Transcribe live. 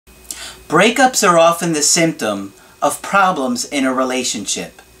Breakups are often the symptom of problems in a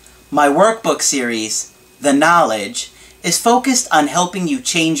relationship. My workbook series, The Knowledge, is focused on helping you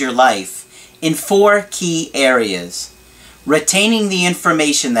change your life in 4 key areas: retaining the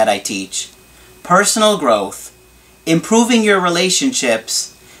information that I teach, personal growth, improving your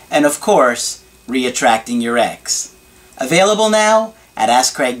relationships, and of course, re-attracting your ex. Available now at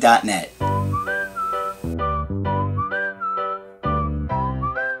AskCraig.net.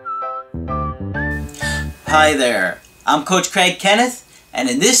 Hi there, I'm Coach Craig Kenneth, and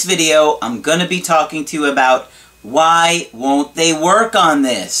in this video I'm going to be talking to you about why won't they work on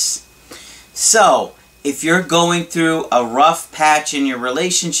this. So, if you're going through a rough patch in your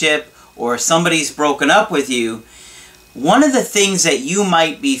relationship or somebody's broken up with you, one of the things that you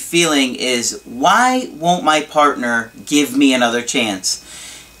might be feeling is, why won't my partner give me another chance?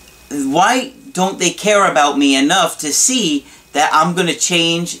 Why don't they care about me enough to see that I'm going to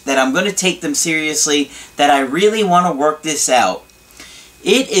change, that I'm going to take them seriously, that I really want to work this out?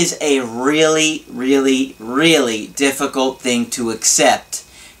 It is a really, really, really difficult thing to accept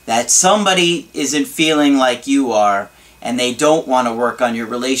that somebody isn't feeling like you are and they don't want to work on your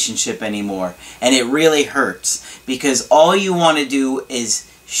relationship anymore. And it really hurts because all you want to do is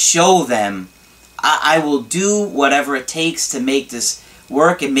show them, I will do whatever it takes to make this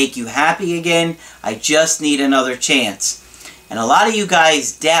work and make you happy again. I just need another chance. And a lot of you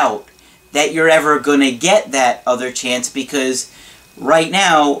guys doubt that you're ever going to get that other chance because right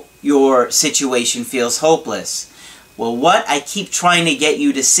now your situation feels hopeless. Well, what I keep trying to get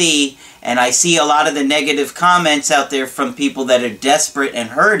you to see, and I see a lot of the negative comments out there from people that are desperate and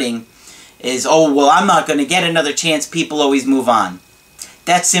hurting, is, oh, well, I'm not going to get another chance, people always move on.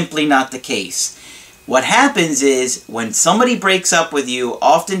 That's simply not the case. What happens is, when somebody breaks up with you,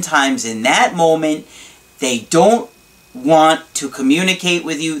 oftentimes in that moment, they don't want to communicate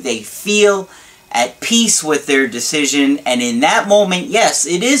with you. They feel at peace with their decision, and in that moment, yes,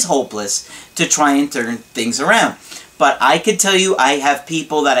 it is hopeless to try and turn things around. But I could tell you, I have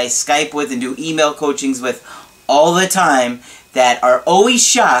people that I Skype with and do email coachings with all the time that are always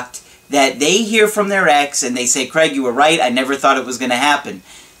shocked that they hear from their ex and they say, Craig, you were right, I never thought it was going to happen.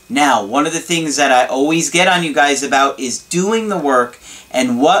 Now, one of the things that I always get on you guys about is doing the work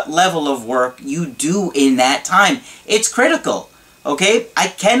and what level of work you do in that time. It's critical, okay? I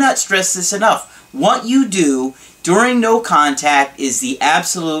cannot stress this enough. What you do during no contact is the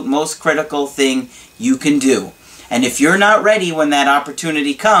absolute most critical thing you can do. And if you're not ready when that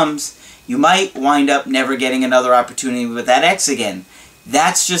opportunity comes, you might wind up never getting another opportunity with that ex again.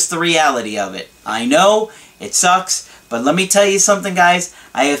 That's just the reality of it. I know, it sucks, but let me tell you something, guys.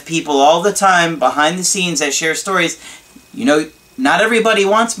 I have people all the time behind the scenes that share stories. You know, not everybody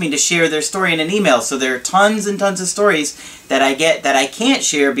wants me to share their story in an email, so there are tons and tons of stories that I get that I can't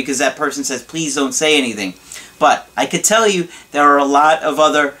share because that person says, please don't say anything. But I could tell you there are a lot of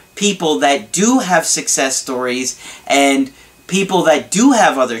other people that do have success stories and people that do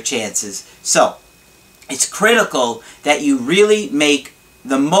have other chances. So, it's critical that you really make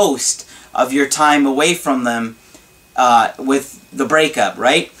the most of your time away from them with the breakup,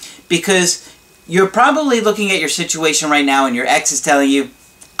 right? Because you're probably looking at your situation right now and your ex is telling you,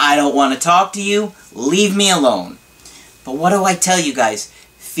 I don't want to talk to you, leave me alone. But what do I tell you guys?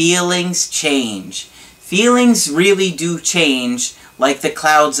 Feelings change. Feelings really do change like the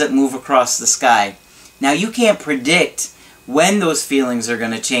clouds that move across the sky. Now, you can't predict when those feelings are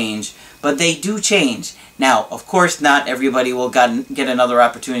going to change, but they do change. Now, of course, not everybody will get another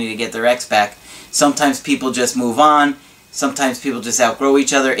opportunity to get their ex back. Sometimes people just move on. Sometimes people just outgrow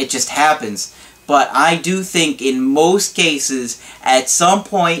each other. It just happens. But I do think in most cases, at some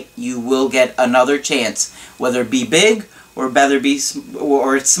point, you will get another chance, whether it be big or whether it be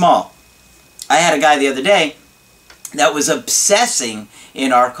it's small. I had a guy the other day that was obsessing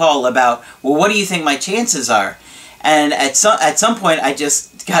in our call about, well, what do you think my chances are? And at some point, I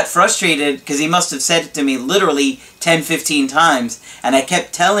just got frustrated because he must have said it to me literally 10, 15 times, and I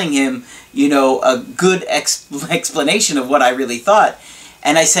kept telling him, you know, a good explanation of what I really thought.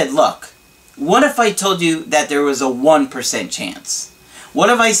 And I said, look, what if I told you that there was a 1% chance? What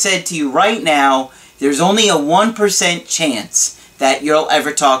if I said to you right now, there's only a 1% chance that you'll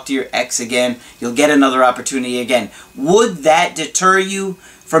ever talk to your ex again, you'll get another opportunity again? Would that deter you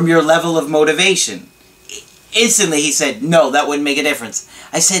from your level of motivation? Instantly he said, no, that wouldn't make a difference.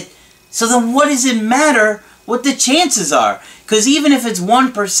 I said, so then what does it matter what the chances are? Because even if it's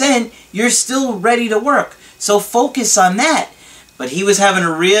 1%, you're still ready to work. So focus on that. But he was having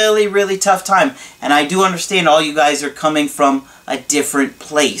a really, really tough time. And I do understand all you guys are coming from a different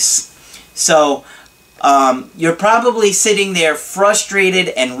place. So you're probably sitting there frustrated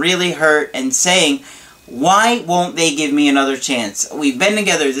and really hurt and saying, why won't they give me another chance? We've been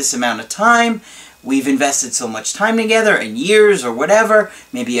together this amount of time. We've invested so much time together and years or whatever.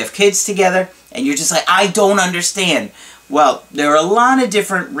 Maybe you have kids together and you're just like, I don't understand. Well, there are a lot of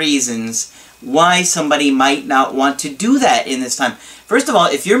different reasons why somebody might not want to do that in this time. First of all,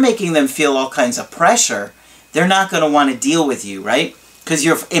 if you're making them feel all kinds of pressure, they're not going to want to deal with you, right? Because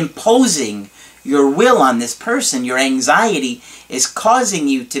you're imposing your will on this person. Your anxiety is causing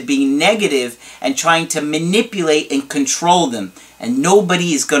you to be negative and trying to manipulate and control them. And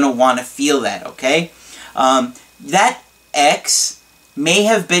nobody is going to want to feel that, okay? That ex may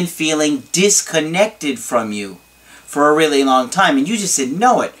have been feeling disconnected from you for a really long time, and you just didn't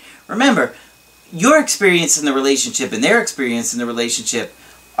know it. Remember, your experience in the relationship and their experience in the relationship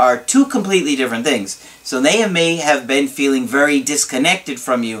are two completely different things. So they may have been feeling very disconnected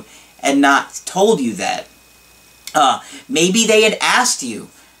from you and not told you that. Maybe they had asked you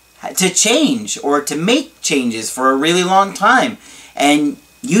to change or to make changes for a really long time, and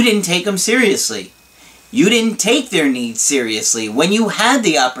you didn't take them seriously. You didn't take their needs seriously when you had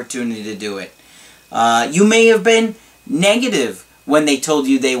the opportunity to do it. You may have been negative when they told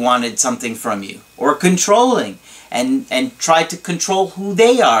you they wanted something from you, or controlling, and tried to control who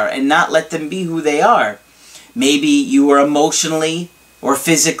they are and not let them be who they are. Maybe you were emotionally or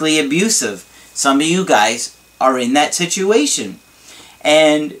physically abusive. Some of you guys are in that situation.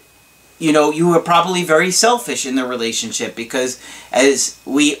 And, you know, you were probably very selfish in the relationship, because as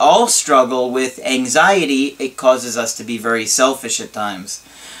we all struggle with anxiety, it causes us to be very selfish at times.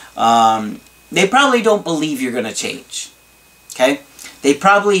 They probably don't believe you're going to change. Okay? They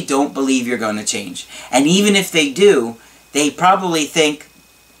probably don't believe you're going to change. And even if they do, they probably think,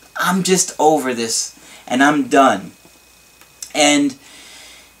 I'm just over this and I'm done. And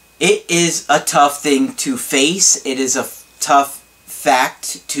it is a tough thing to face. It is a tough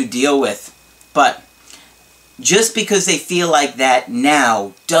fact to deal with. But just because they feel like that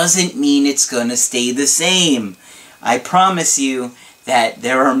now doesn't mean it's going to stay the same. I promise you that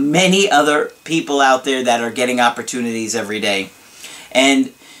there are many other people out there that are getting opportunities every day.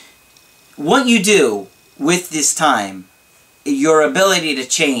 And what you do with this time, your ability to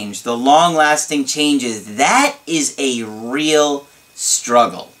change, the long-lasting changes, that is a real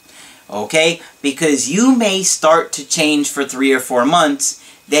struggle. Okay? Because you may start to change for 3 or 4 months,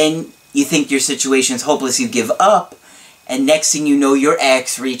 then you think your situation is hopeless, you give up, and next thing you know, your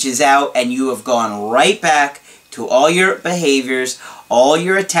ex reaches out and you have gone right back to all your behaviors, all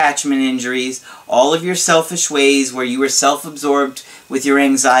your attachment injuries, all of your selfish ways where you were self-absorbed with your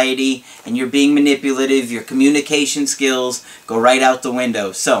anxiety and you're being manipulative, your communication skills go right out the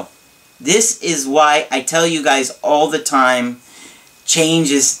window. So, this is why I tell you guys all the time,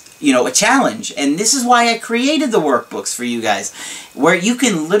 change is, you know, a challenge. And this is why I created the workbooks for you guys, where you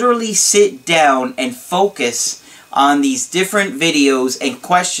can literally sit down and focus on these different videos and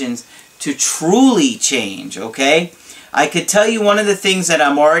questions to truly change, okay? I could tell you one of the things that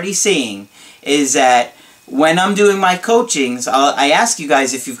I'm already seeing is that when I'm doing my coachings, I ask you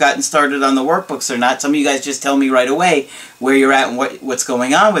guys if you've gotten started on the workbooks or not. Some of you guys just tell me right away where you're at and what's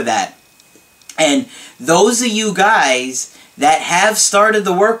going on with that. And those of you guys that have started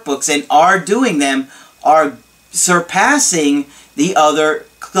the workbooks and are doing them are surpassing the other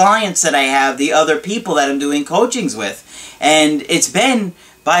clients that I have, the other people that I'm doing coachings with. And it's been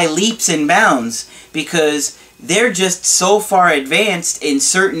by leaps and bounds, because they're just so far advanced in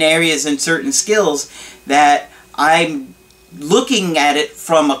certain areas and certain skills that I'm looking at it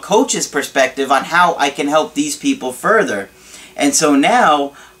from a coach's perspective on how I can help these people further. And so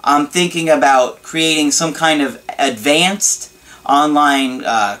now I'm thinking about creating some kind of advanced online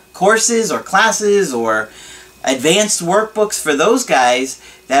courses or classes or advanced workbooks for those guys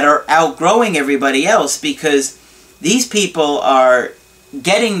that are outgrowing everybody else, because these people are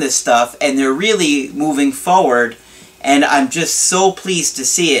getting this stuff and they're really moving forward, and I'm just so pleased to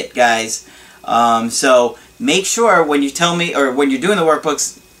see it, guys. So make sure when you tell me, or when you're doing the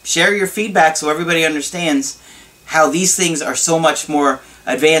workbooks, share your feedback so everybody understands how these things are so much more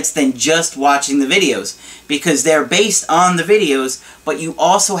advanced than just watching the videos, because they're based on the videos, but you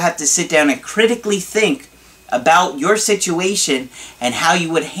also have to sit down and critically think about your situation and how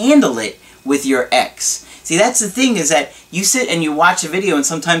you would handle it with your ex. See, that's the thing, is that you sit and you watch a video and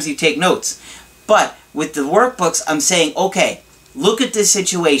sometimes you take notes. But with the workbooks, I'm saying, okay, look at this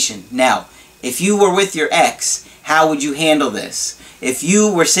situation. Now, if you were with your ex, how would you handle this? If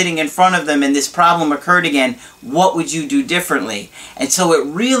you were sitting in front of them and this problem occurred again, what would you do differently? And so it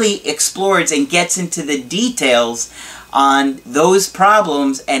really explores and gets into the details on those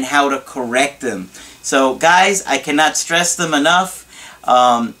problems and how to correct them. So guys, I cannot stress them enough.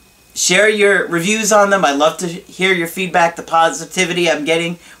 Share your reviews on them. I love to hear your feedback. The positivity I'm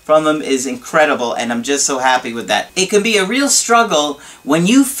getting from them is incredible, and I'm just so happy with that. It can be a real struggle when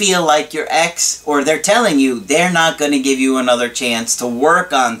you feel like your ex, or they're telling you they're not going to give you another chance to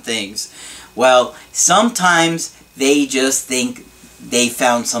work on things. Well, sometimes they just think they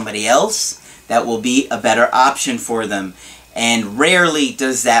found somebody else that will be a better option for them. And rarely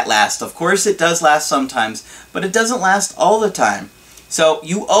does that last. Of course it does last sometimes, but it doesn't last all the time. So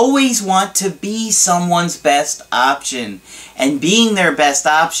you always want to be someone's best option. And being their best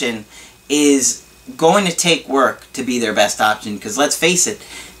option is going to take work to be their best option. Because let's face it,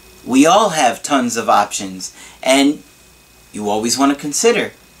 we all have tons of options. And you always want to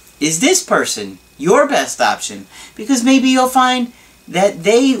consider, is this person your best option? Because maybe you'll find that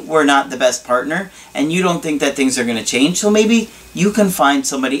they were not the best partner and you don't think that things are going to change. So maybe you can find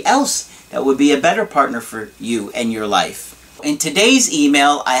somebody else that would be a better partner for you and your life. In today's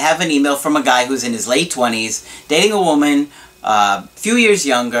email, I have an email from a guy who's in his late 20s, dating a woman a few years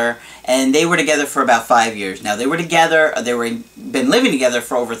younger, and they were together for about 5 years. Now, they were together, been living together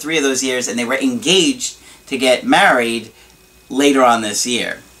for over 3 of those years, and they were engaged to get married later on this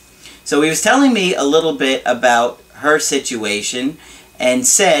year. So he was telling me a little bit about her situation and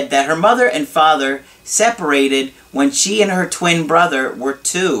said that her mother and father separated when she and her twin brother were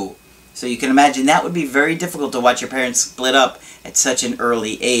 2. So you can imagine that would be very difficult to watch your parents split up at such an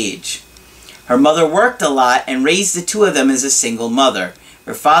early age. Her mother worked a lot and raised the 2 of them as a single mother.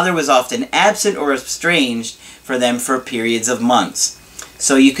 Her father was often absent or estranged for them for periods of months.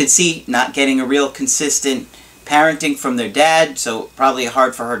 So you could see not getting a real consistent parenting from their dad, so probably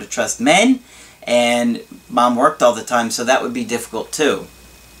hard for her to trust men. And mom worked all the time, so that would be difficult too.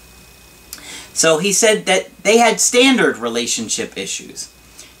 So he said that they had standard relationship issues.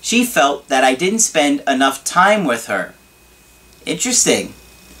 She felt that I didn't spend enough time with her. Interesting.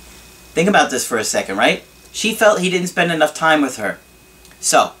 Think about this for a second, right? She felt he didn't spend enough time with her.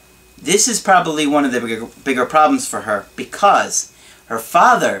 So, this is probably one of the bigger problems for her because her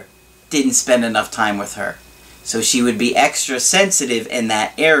father didn't spend enough time with her. So she would be extra sensitive in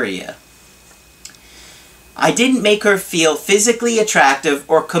that area. I didn't make her feel physically attractive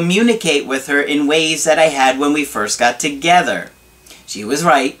or communicate with her in ways that I had when we first got together. She was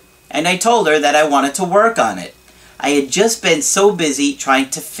right, and I told her that I wanted to work on it. I had just been so busy trying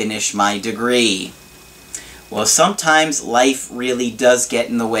to finish my degree. Well, sometimes life really does get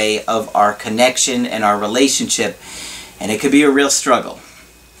in the way of our connection and our relationship, and it could be a real struggle,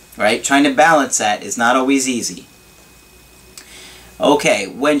 right? Trying to balance that is not always easy. Okay,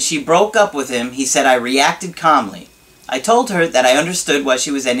 when she broke up with him, he said I reacted calmly. I told her that I understood why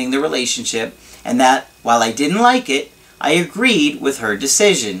she was ending the relationship, and that while I didn't like it, I agreed with her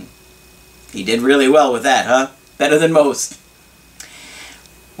decision. He did really well with that, huh? Better than most.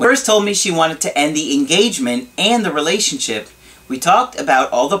 When she first told me she wanted to end the engagement and the relationship, we talked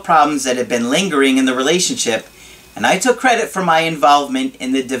about all the problems that had been lingering in the relationship, and I took credit for my involvement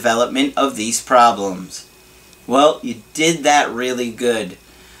in the development of these problems. Well, you did that really good.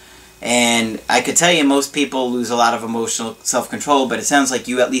 And I could tell you most people lose a lot of emotional self-control, but it sounds like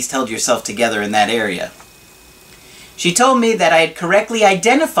you at least held yourself together in that area. She told me that I had correctly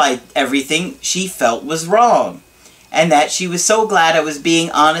identified everything she felt was wrong, and that she was so glad I was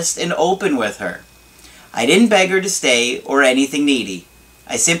being honest and open with her. I didn't beg her to stay or anything needy.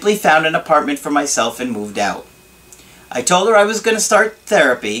 I simply found an apartment for myself and moved out. I told her I was going to start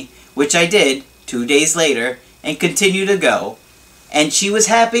therapy, which I did 2 days later, and continue to go, and she was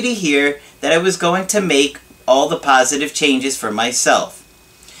happy to hear that I was going to make all the positive changes for myself.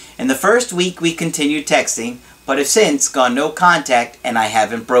 In the first week we continued texting, but have since gone no contact and I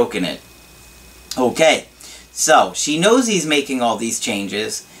haven't broken it. Okay, so she knows he's making all these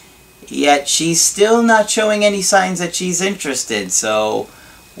changes, yet she's still not showing any signs that she's interested, so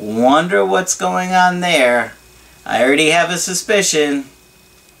wonder what's going on there. I already have a suspicion.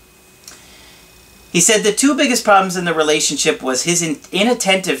 He said the 2 biggest problems in the relationship was his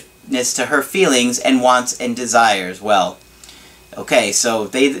inattentiveness to her feelings and wants and desires. Well, okay, so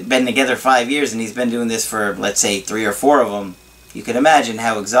they've been together 5 years and he's been doing this for, let's say, 3 or 4 of them. You can imagine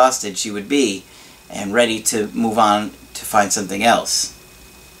how exhausted she would be and ready to move on to find something else.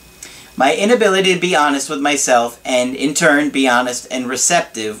 My inability to be honest with myself and, in turn, be honest and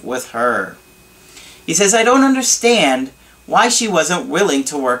receptive with her. He says, I don't understand why she wasn't willing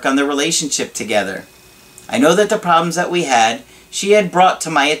to work on the relationship together. I know that the problems that we had, she had brought to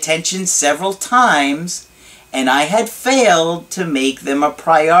my attention several times, and I had failed to make them a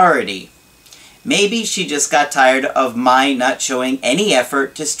priority. Maybe she just got tired of my not showing any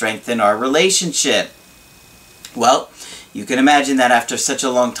effort to strengthen our relationship. Well, you can imagine that after such a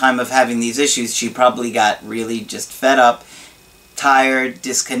long time of having these issues, she probably got really just fed up, tired,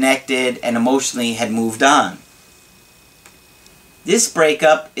 disconnected, and emotionally had moved on. This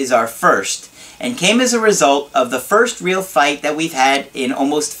breakup is our first, and came as a result of the first real fight that we've had in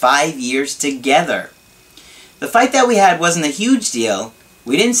almost 5 years together. The fight that we had wasn't a huge deal.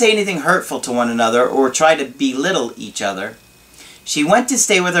 We didn't say anything hurtful to one another or try to belittle each other. She went to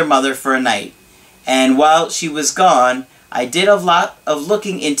stay with her mother for a night, and while she was gone, I did a lot of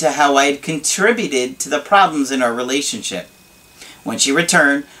looking into how I had contributed to the problems in our relationship. When she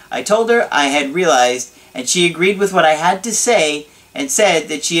returned, I told her I had realized, and she agreed with what I had to say and said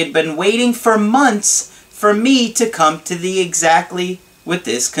that she had been waiting for months for me to come to the exactly with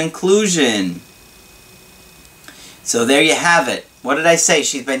this conclusion. So there you have it. What did I say?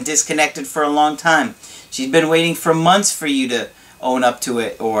 She's been disconnected for a long time. She'd been waiting for months for you to own up to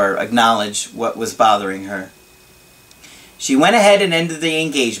it or acknowledge what was bothering her. She went ahead and ended the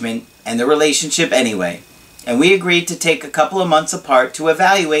engagement and the relationship anyway, and we agreed to take a couple of months apart to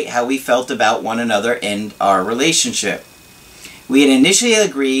evaluate how we felt about one another and our relationship. We had initially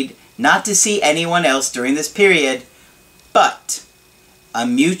agreed not to see anyone else during this period, but a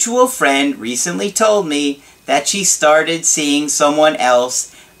mutual friend recently told me that she started seeing someone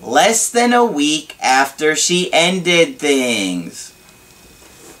else less than a week after she ended things.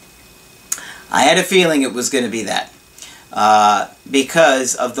 I had a feeling it was going to be that.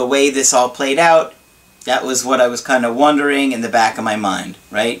 Because of the way this all played out, that was what I was kind of wondering in the back of my mind,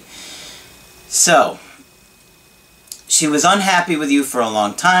 right? So, she was unhappy with you for a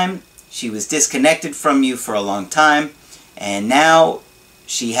long time. She was disconnected from you for a long time. And now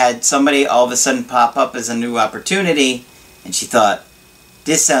she had somebody all of a sudden pop up as a new opportunity, and she thought,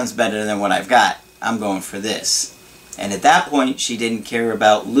 this sounds better than what I've got. I'm going for this. And at that point, she didn't care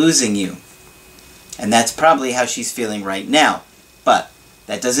about losing you. And that's probably how she's feeling right now. But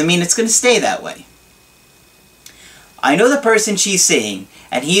that doesn't mean it's going to stay that way. I know the person she's seeing,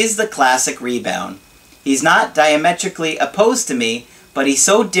 and he is the classic rebound. He's not diametrically opposed to me, but he's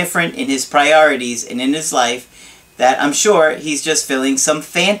so different in his priorities and in his life that I'm sure he's just filling some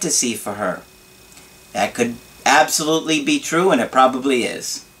fantasy for her. That could absolutely be true, and it probably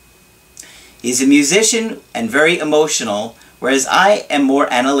is. He's a musician and very emotional, whereas I am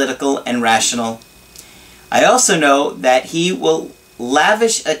more analytical and rational. I also know that he will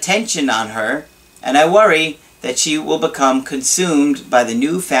lavish attention on her, and I worry that she will become consumed by the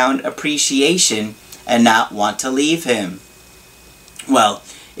newfound appreciation and not want to leave him. Well,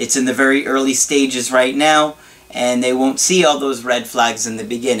 it's in the very early stages right now, and they won't see all those red flags in the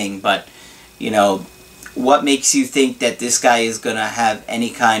beginning, but, you know, what makes you think that this guy is going to have any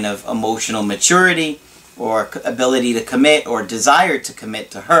kind of emotional maturity or ability to commit or desire to commit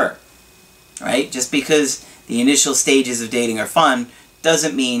to her, right? Just because the initial stages of dating are fun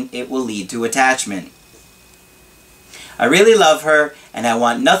doesn't mean it will lead to attachment. I really love her, and I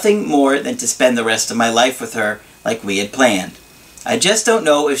want nothing more than to spend the rest of my life with her like we had planned. I just don't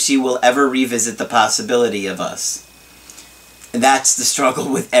know if she will ever revisit the possibility of us. And that's the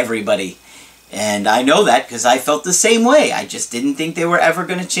struggle with everybody. And I know that because I felt the same way. I just didn't think they were ever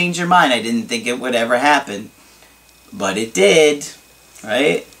going to change their mind. I didn't think it would ever happen. But it did,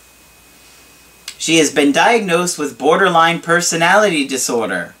 right? She has been diagnosed with borderline personality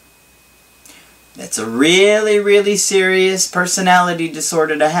disorder. That's a really, really serious personality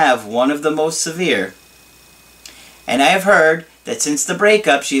disorder to have, one of the most severe. And I have heard that since the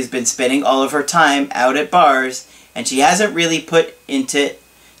breakup, she has been spending all of her time out at bars, and she hasn't really put into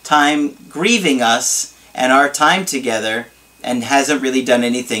time grieving us and our time together, and hasn't really done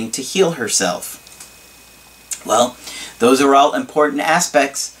anything to heal herself. Well, those are all important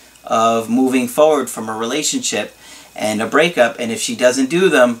aspects of moving forward from a relationship and a breakup, and if she doesn't do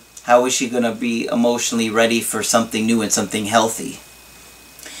them, how is she going to be emotionally ready for something new and something healthy?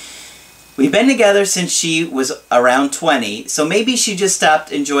 We've been together since she was around 20, so maybe she just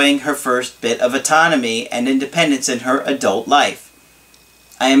stopped enjoying her first bit of autonomy and independence in her adult life.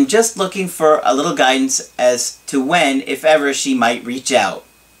 I am just looking for a little guidance as to when, if ever, she might reach out.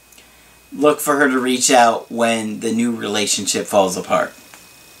 Look for her to reach out when the new relationship falls apart.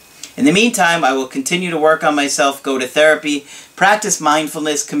 In the meantime, I will continue to work on myself, go to therapy, practice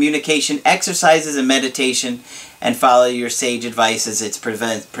mindfulness, communication, exercises, and meditation, and follow your sage advice as it's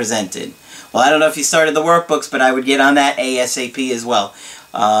presented. Well, I don't know if you started the workbooks, but I would get on that ASAP as well.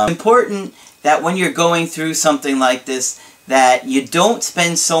 It's important that when you're going through something like this, that you don't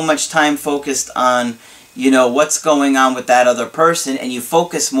spend so much time focused on, what's going on with that other person, and you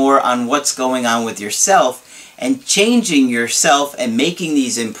focus more on what's going on with yourself and changing yourself and making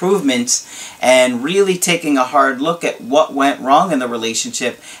these improvements and really taking a hard look at what went wrong in the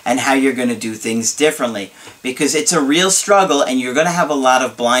relationship and how you're going to do things differently. Because it's a real struggle and you're going to have a lot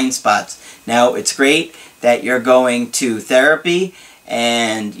of blind spots. Now, it's great that you're going to therapy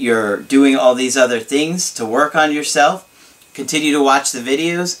and you're doing all these other things to work on yourself. Continue to watch the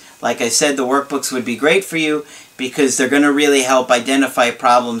videos. Like I said, the workbooks would be great for you because they're going to really help identify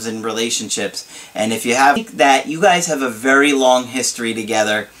problems in relationships. And if you have that, you guys have a very long history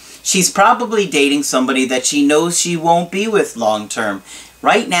together. She's probably dating somebody that she knows she won't be with long term.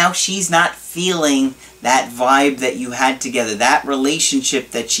 Right now, she's not feeling that vibe that you had together, that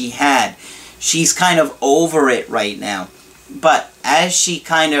relationship that she had. She's kind of over it right now. But as she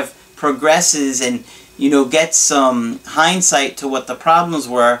kind of progresses and gets some hindsight to what the problems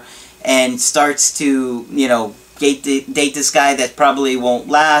were and starts to, date this guy that probably won't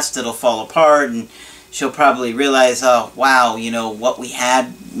last, it'll fall apart, and she'll probably realize, oh, wow, what we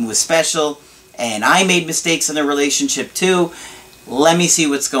had was special, and I made mistakes in the relationship too. Let me see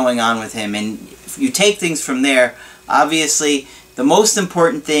what's going on with him. And if you take things from there, obviously, the most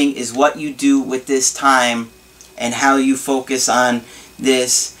important thing is what you do with this time and how you focus on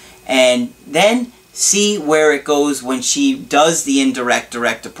this, and then see where it goes when she does the indirect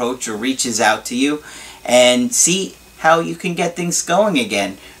direct approach or reaches out to you, and see how you can get things going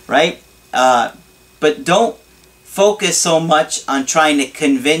again, right? But don't focus so much on trying to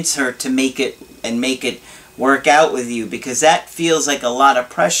convince her to make it work out with you, because that feels like a lot of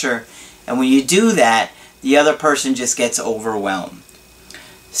pressure, and when you do that, the other person just gets overwhelmed.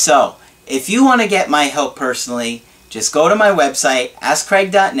 So, if you want to get my help personally, just go to my website,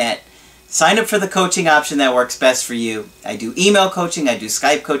 AskCraig.net, sign up for the coaching option that works best for you. I do email coaching, I do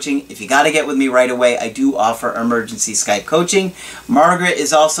Skype coaching. If you got to get with me right away, I do offer emergency Skype coaching. Margaret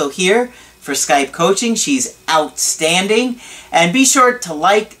is also here for Skype coaching. She's outstanding. And be sure to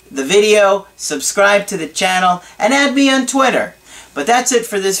like the video, subscribe to the channel, and add me on Twitter. But that's it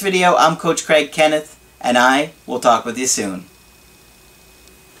for this video. I'm Coach Craig Kenneth, and I will talk with you soon.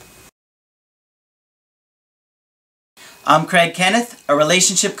 I'm Craig Kenneth, a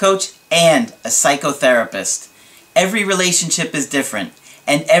relationship coach and a psychotherapist. Every relationship is different,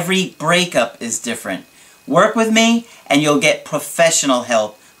 and every breakup is different. Work with me, and you'll get professional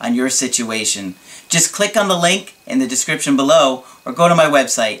help on your situation. Just click on the link in the description below, or go to my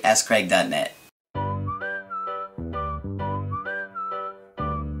website, AskCraig.net.